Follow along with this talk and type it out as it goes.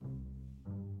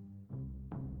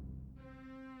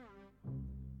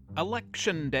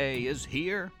Election day is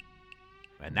here,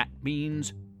 and that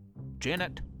means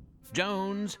Janet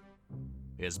Jones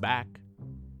is back.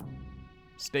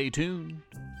 Stay tuned.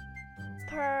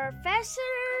 Professor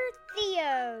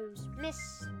Theo's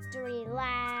Mystery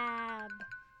Lab.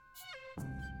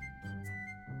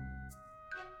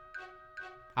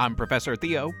 I'm Professor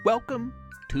Theo. Welcome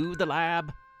to the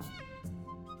lab.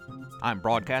 I'm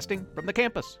broadcasting from the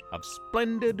campus of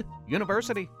Splendid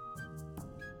University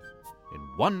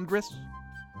in wondrous,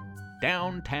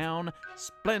 downtown,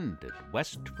 splendid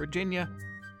West Virginia.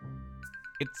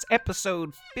 It's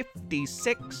episode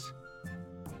 56.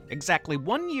 Exactly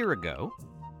 1 year ago,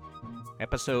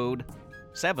 episode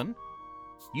 7,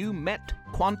 you met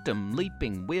quantum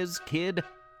leaping whiz kid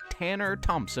Tanner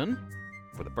Thompson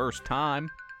for the first time.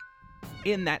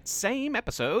 In that same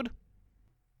episode,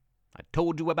 I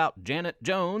told you about Janet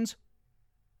Jones,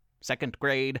 second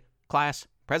grade class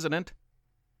president.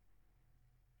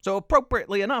 So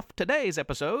appropriately enough, today's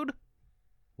episode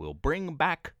will bring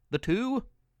back the two.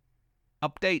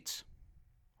 Updates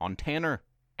on Tanner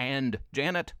and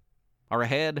Janet are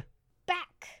ahead.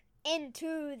 Back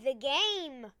into the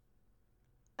game.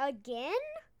 Again?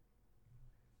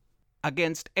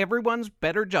 Against everyone's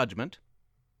better judgment,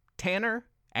 Tanner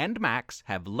and Max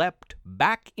have leapt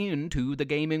back into the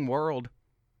gaming world.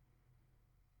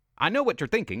 I know what you're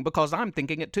thinking because I'm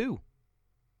thinking it too.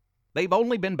 They've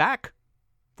only been back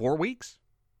 4 weeks?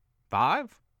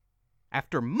 5?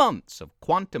 After months of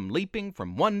quantum leaping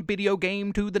from one video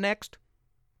game to the next,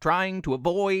 trying to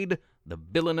avoid the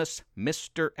villainous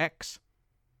Mr. X,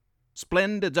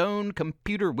 Splendid's own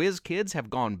computer whiz kids have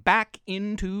gone back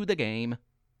into the game.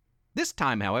 This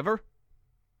time, however,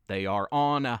 they are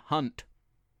on a hunt.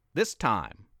 This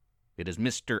time, it is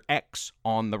Mr. X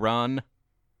on the run.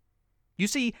 You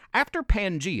see, after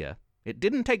Pangea, it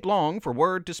didn't take long for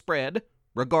word to spread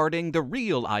regarding the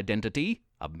real identity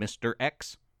of Mr.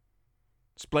 X,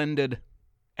 Splendid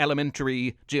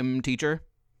elementary gym teacher.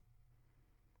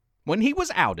 When he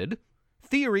was outed,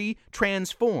 Theory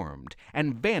transformed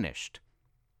and vanished.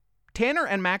 Tanner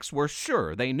and Max were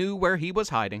sure they knew where he was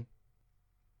hiding.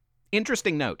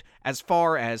 Interesting note, as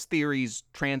far as Theory's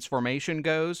transformation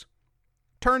goes,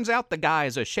 turns out the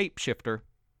guy's a shapeshifter.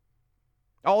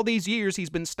 All these years he's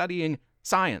been studying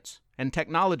science and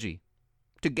technology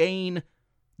to gain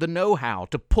the know-how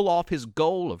to pull off his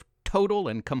goal of total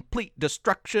and complete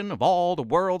destruction of all the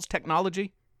world's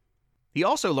technology. He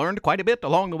also learned quite a bit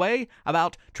along the way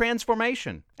about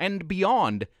transformation and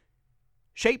beyond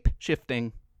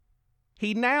shape-shifting.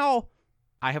 He now,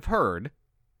 I have heard,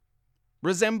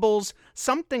 resembles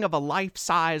something of a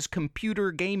life-size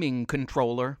computer gaming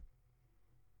controller.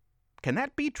 Can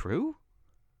that be true?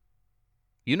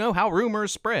 You know how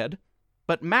rumors spread,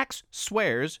 but Max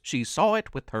swears she saw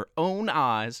it with her own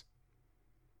eyes.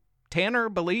 Tanner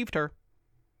believed her.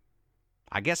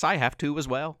 I guess I have to as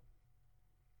well.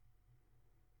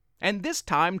 And this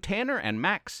time, Tanner and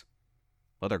Max,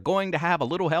 well, they're going to have a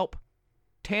little help.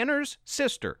 Tanner's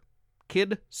sister,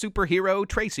 kid superhero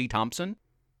Tracy Thompson,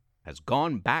 has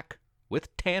gone back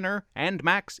with Tanner and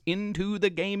Max into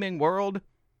the gaming world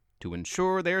to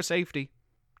ensure their safety.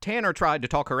 Tanner tried to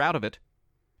talk her out of it,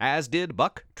 as did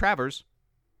Buck Travers.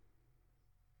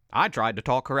 I tried to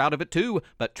talk her out of it too,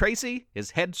 but Tracy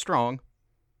is headstrong.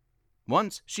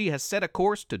 Once she has set a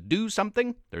course to do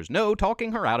something, there's no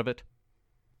talking her out of it.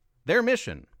 Their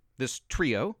mission, this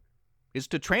trio, is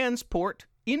to transport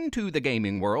into the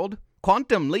gaming world,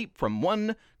 quantum leap from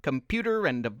one computer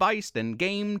and device and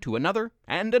game to another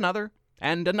and another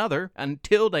and another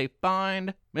until they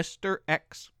find Mr.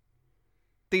 X.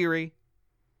 Theory.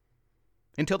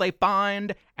 Until they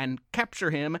find and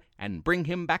capture him and bring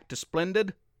him back to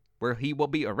Splendid, where he will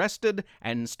be arrested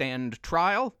and stand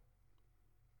trial,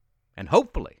 and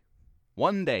hopefully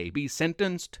one day be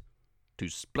sentenced to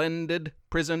Splendid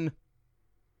prison,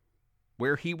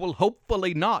 where he will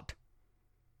hopefully not,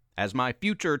 as my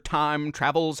future time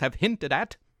travels have hinted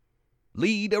at,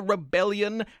 lead a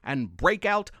rebellion and break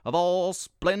out of all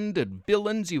splendid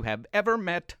villains you have ever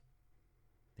met,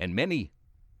 and many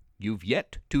you've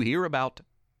yet to hear about.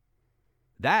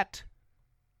 That,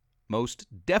 most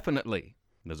definitely,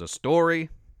 is a story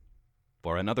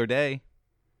for another day.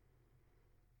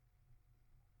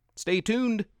 Stay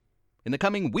tuned in the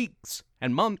coming weeks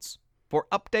and months for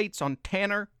updates on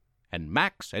Tanner and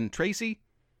Max and Tracy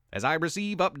as I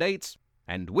receive updates,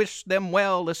 and wish them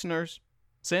well, listeners.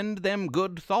 Send them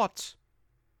good thoughts.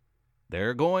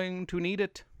 They're going to need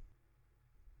it.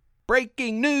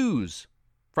 Breaking news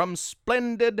from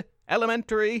Splendid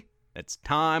Elementary. It's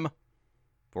time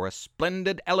for a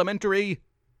Splendid Elementary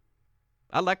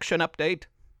election update.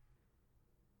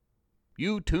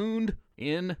 you tuned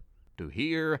in to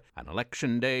hear an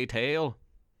Election Day tale.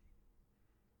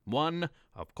 One,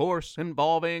 of course,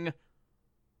 involving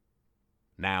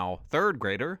now third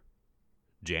grader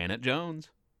Janet Jones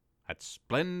at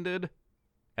Splendid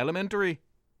Elementary.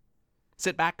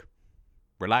 Sit back,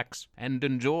 relax, and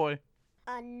enjoy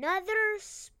another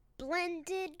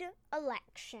splendid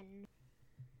election.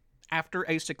 After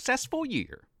a successful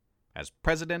year as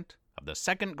president of the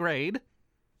second grade,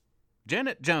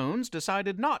 Janet Jones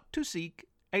decided not to seek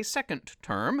a second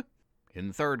term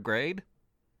in third grade.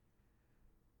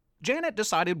 Janet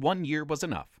decided 1 year was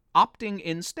enough, opting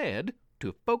instead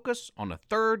to focus on a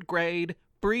third grade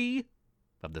free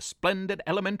of the Splendid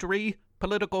Elementary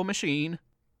political machine.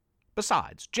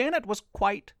 Besides, Janet was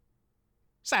quite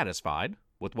satisfied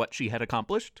with what she had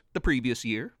accomplished the previous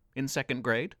year in second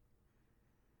grade.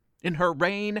 In her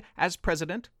reign as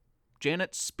president,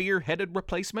 Janet spearheaded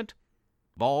replacement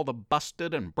of all the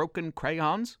busted and broken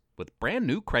crayons with brand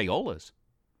new Crayolas.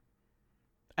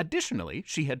 Additionally,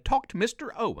 she had talked Mr.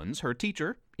 Owens, her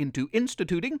teacher, into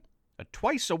instituting a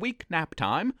twice-a-week nap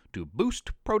time to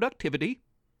boost productivity.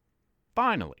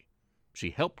 Finally,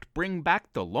 she helped bring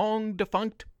back the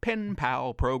long-defunct Pen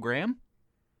Pal program,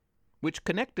 which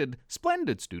connected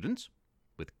Splendid students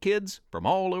with kids from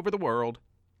all over the world.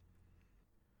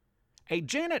 A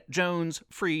Janet Jones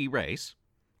free race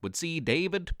would see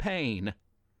David Payne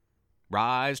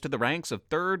rise to the ranks of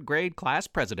third grade class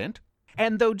president,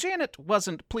 and though Janet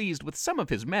wasn't pleased with some of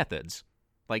his methods,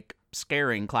 like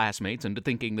scaring classmates into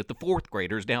thinking that the fourth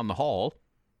graders down the hall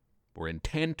were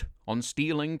intent on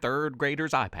stealing third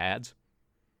graders' iPads,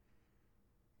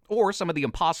 or some of the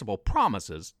impossible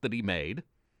promises that he made,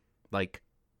 like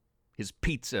his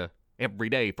pizza every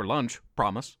day for lunch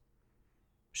promise,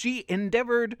 she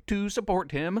endeavored to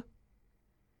support him,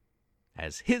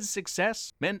 as his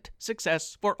success meant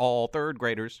success for all third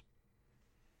graders.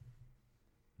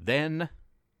 Then,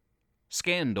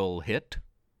 scandal hit.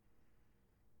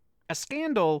 A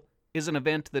scandal is an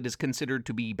event that is considered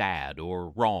to be bad or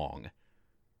wrong,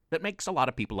 that makes a lot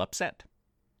of people upset.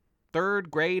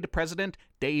 Third grade President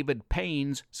David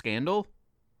Payne's scandal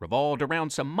revolved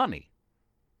around some money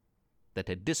that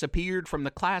had disappeared from the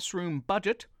classroom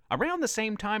budget around the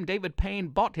same time David Payne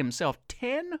bought himself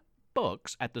 10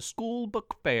 books at the school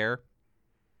book fair.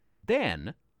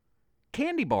 Then,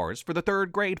 candy bars for the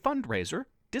third grade fundraiser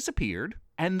disappeared,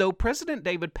 and though President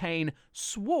David Payne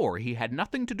swore he had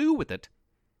nothing to do with it,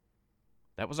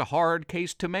 that was a hard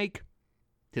case to make,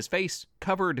 his face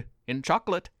covered in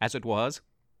chocolate as it was.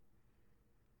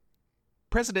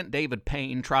 President David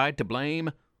Payne tried to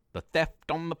blame the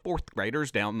theft on the fourth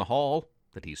graders down the hall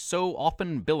that he so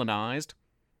often villainized,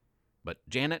 but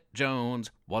Janet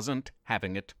Jones wasn't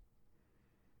having it.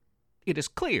 "It is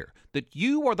clear that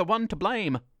you are the one to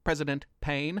blame, President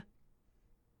Payne,"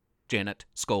 Janet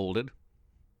scolded.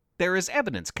 "There is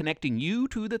evidence connecting you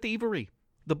to the thievery,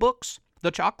 the books,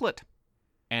 the chocolate,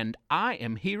 and I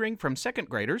am hearing from second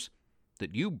graders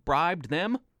that you bribed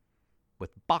them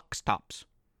with box tops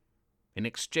in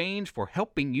exchange for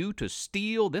helping you to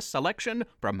steal this election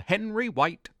from Henry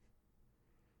White."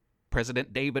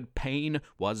 President David Payne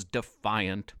was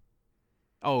defiant.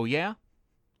 "Oh, yeah?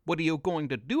 What are you going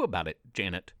to do about it,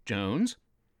 Janet Jones?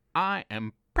 I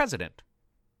am president.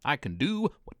 I can do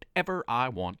whatever I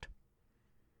want."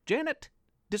 Janet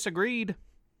disagreed.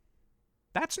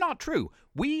 "That's not true.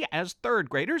 We, as third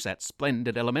graders at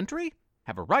Splendid Elementary,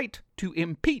 have a right to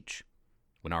impeach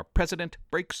when our president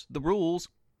breaks the rules."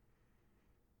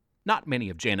 Not many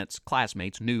of Janet's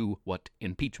classmates knew what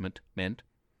impeachment meant,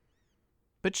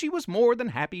 but she was more than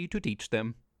happy to teach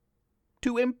them.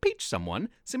 To impeach someone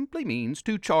simply means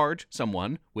to charge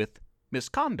someone with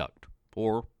misconduct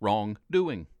or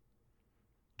wrongdoing.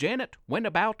 Janet went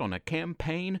about on a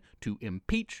campaign to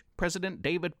impeach President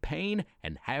David Payne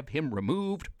and have him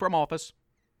removed from office.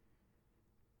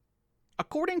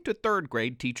 According to third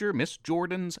grade teacher Miss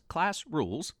Jordan's class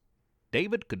rules,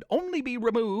 David could only be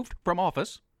removed from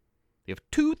office if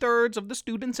 2/3 of the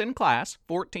students in class,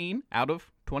 14 out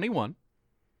of 21,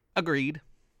 agreed.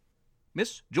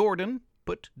 Miss Jordan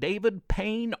put David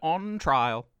Payne on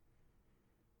trial.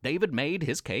 David made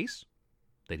his case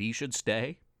that he should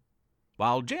stay,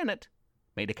 while Janet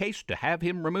made a case to have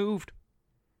him removed.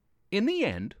 In the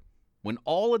end, when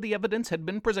all of the evidence had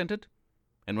been presented,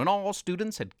 and when all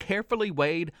students had carefully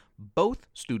weighed both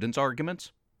students'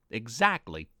 arguments,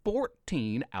 exactly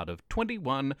 14 out of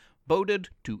 21 voted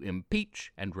to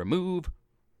impeach and remove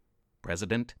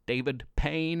President David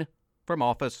Payne from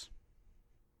office.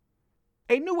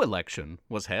 A new election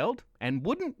was held, and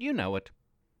wouldn't you know it,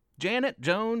 Janet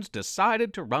Jones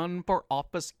decided to run for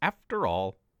office after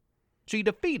all. She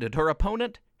defeated her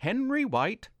opponent, Henry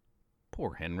White,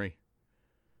 poor Henry,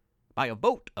 by a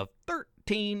vote of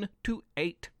 13-8,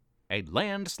 a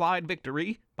landslide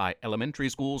victory by elementary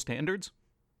school standards.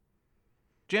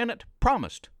 Janet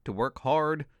promised to work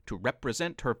hard to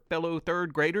represent her fellow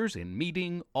third graders in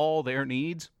meeting all their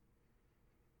needs.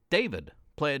 David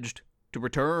pledged to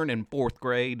return in fourth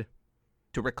grade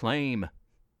to reclaim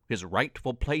his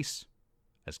rightful place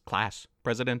as class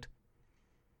president.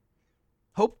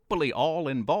 Hopefully all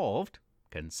involved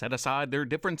can set aside their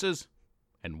differences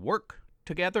and work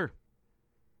together,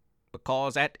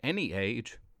 because at any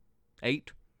age,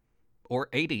 8 or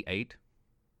 88,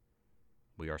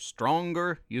 we are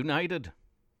stronger united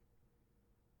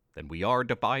than we are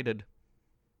divided.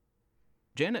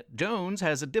 Janet Jones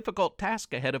has a difficult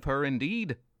task ahead of her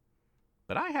indeed,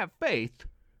 but I have faith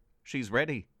she's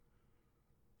ready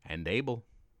and able.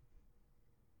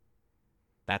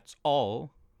 That's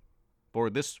all for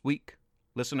this week,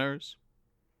 listeners.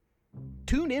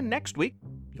 Tune in next week.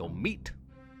 You'll meet,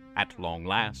 at long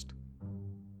last,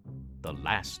 the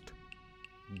last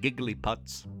giggly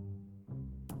putts.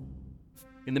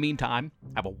 In the meantime,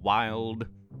 have a wild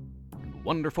and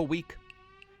wonderful week.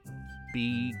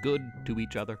 Be good to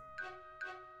each other.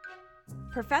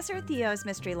 Professor Theo's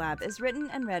Mystery Lab is written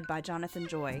and read by Jonathan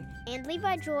Joy. And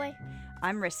Levi Joy.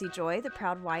 I'm Rissy Joy, the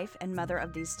proud wife and mother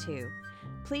of these two.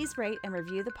 Please rate and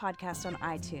review the podcast on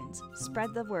iTunes.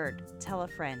 Spread the word. Tell a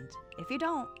friend. If you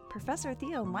don't, Professor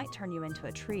Theo might turn you into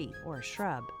a tree or a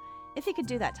shrub. If he could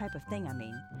do that type of thing, I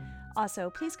mean. Also,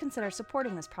 please consider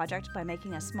supporting this project by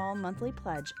making a small monthly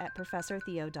pledge at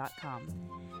ProfessorTheo.com.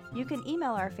 You can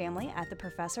email our family at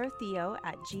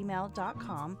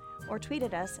theprofessortheo@gmail.com or tweet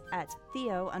at us at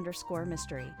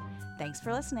Theo_mystery. Thanks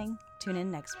for listening. Tune in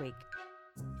next week.